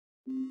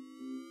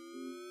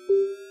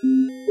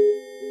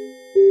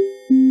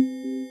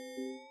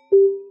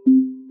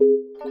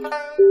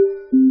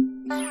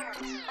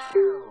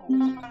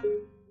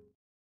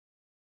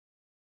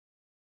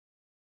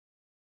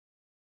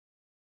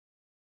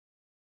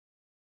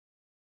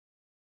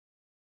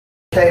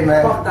K,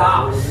 man. Fuck the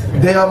house.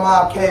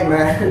 K,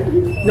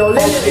 man. No,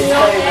 listen to your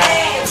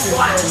ass.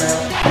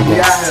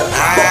 We out here.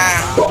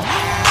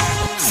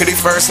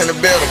 51st in the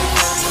building.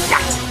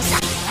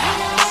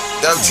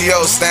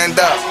 W.T.O, stand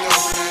up.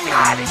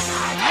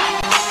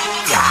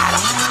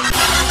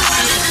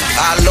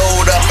 I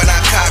load up and I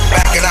cock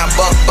back and I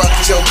buck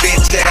your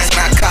bitch ass. And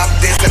I cop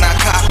this and I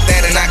cop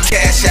that and I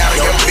cash out of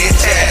your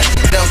bitch ass.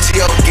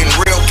 W.T.O getting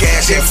real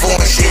cash and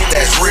foreign shit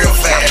that's real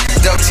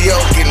fast. W.T.O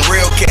getting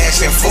real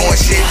cash and foreign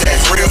shit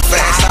that's real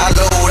fast. I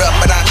load up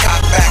and I cop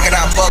back and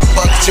I buck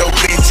your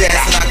bitch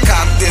ass. And I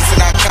cop this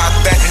and I cop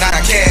that and I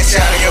cash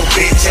out of your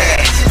bitch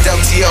ass.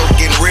 W.T.O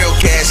getting real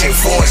cash and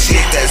foreign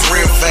shit that's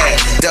real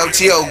fast.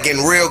 W.T.O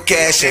getting real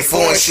cash and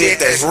foreign shit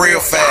that's real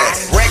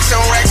fast. Racks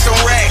on racks on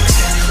racks.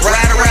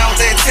 Ride around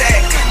with that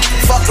tech.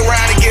 Fuck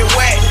around and get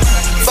wet.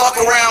 Fuck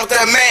around with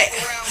that Mac.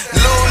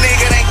 Little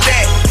nigga ain't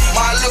that.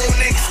 My little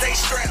nigga stay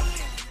strapped.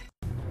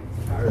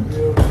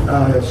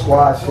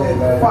 Squad shit,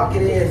 man. Fuck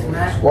it is,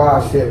 man.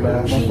 Squad shit,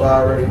 man. That's what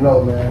I already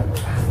know, man.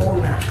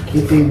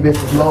 Keep these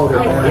bitches loaded,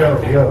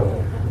 man. Yo.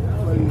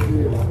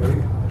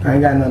 I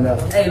ain't got nothing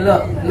else. Hey,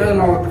 look, you don't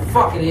know what the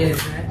fuck it is,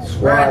 man.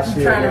 Squad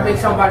shit, trying to make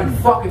somebody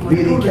fucking with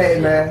you.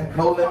 BDK, man.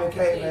 No limit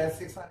K, man.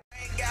 600.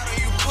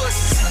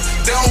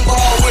 Don't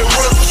ball with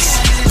rookies.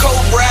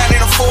 Cold brown in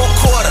a full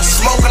quarter.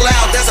 Smoke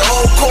loud, that's a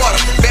whole quarter.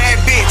 Bad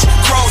bitch,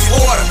 cross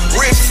water.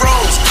 Wrist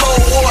froze,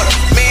 cold water.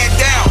 Man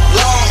down,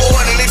 long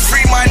order. They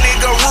free my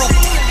nigga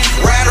Rookie.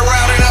 Ride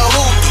around in a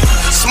hoop.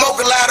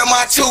 Smoke loud on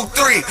my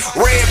 2-3.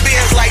 Red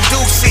beers like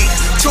Doocy.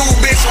 Two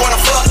bitches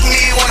wanna fuck me,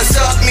 wanna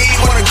suck me,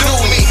 wanna do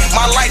me.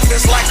 My life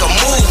is like a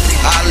movie.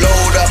 I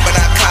load up and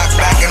I cock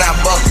back and I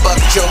buck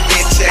your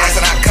bitch ass.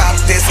 And I cop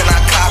this and I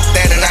cop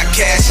that and I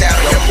cash out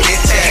of your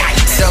bitch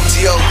ass.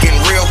 W.T.O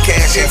getting real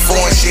cash and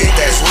foreign shit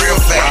that's real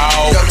fast.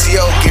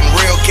 W.T.O getting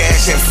real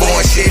cash and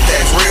foreign shit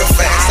that's real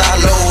fast.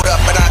 I load up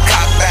and I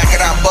cop back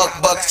and I buck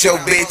your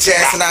bitch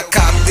ass. And I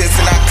cop this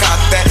and I cop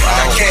that and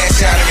I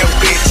cash out of your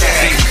bitch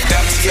ass.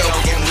 W.T.O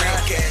getting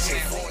real cash and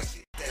foreign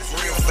shit that's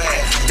real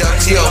fast.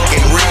 W.T.O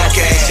getting real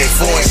cash and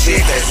foreign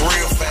shit that's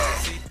real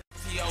fast.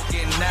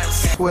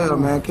 12,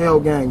 man. KO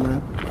gang,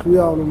 man. Free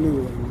all them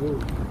niggas.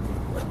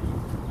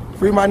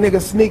 Free my nigga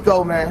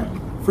Sneeko, man.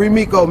 Free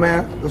Miko,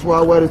 man. That's why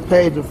I wear this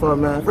pager for,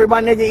 man. Free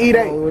my nigga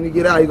E-Day. When you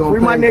get out, you gonna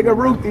free my nigga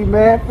Ruthie,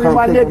 man. Free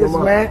my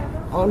niggas, man.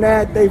 On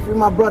that day, free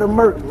my brother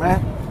Merk,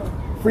 man.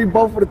 Free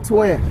both of the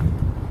twins.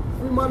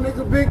 Free my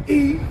nigga Big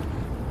E.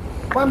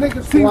 My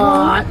nigga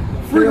Squad.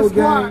 Free the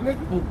squad,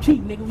 nigga.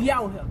 Keep, nigga, we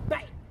out here.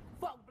 Bang.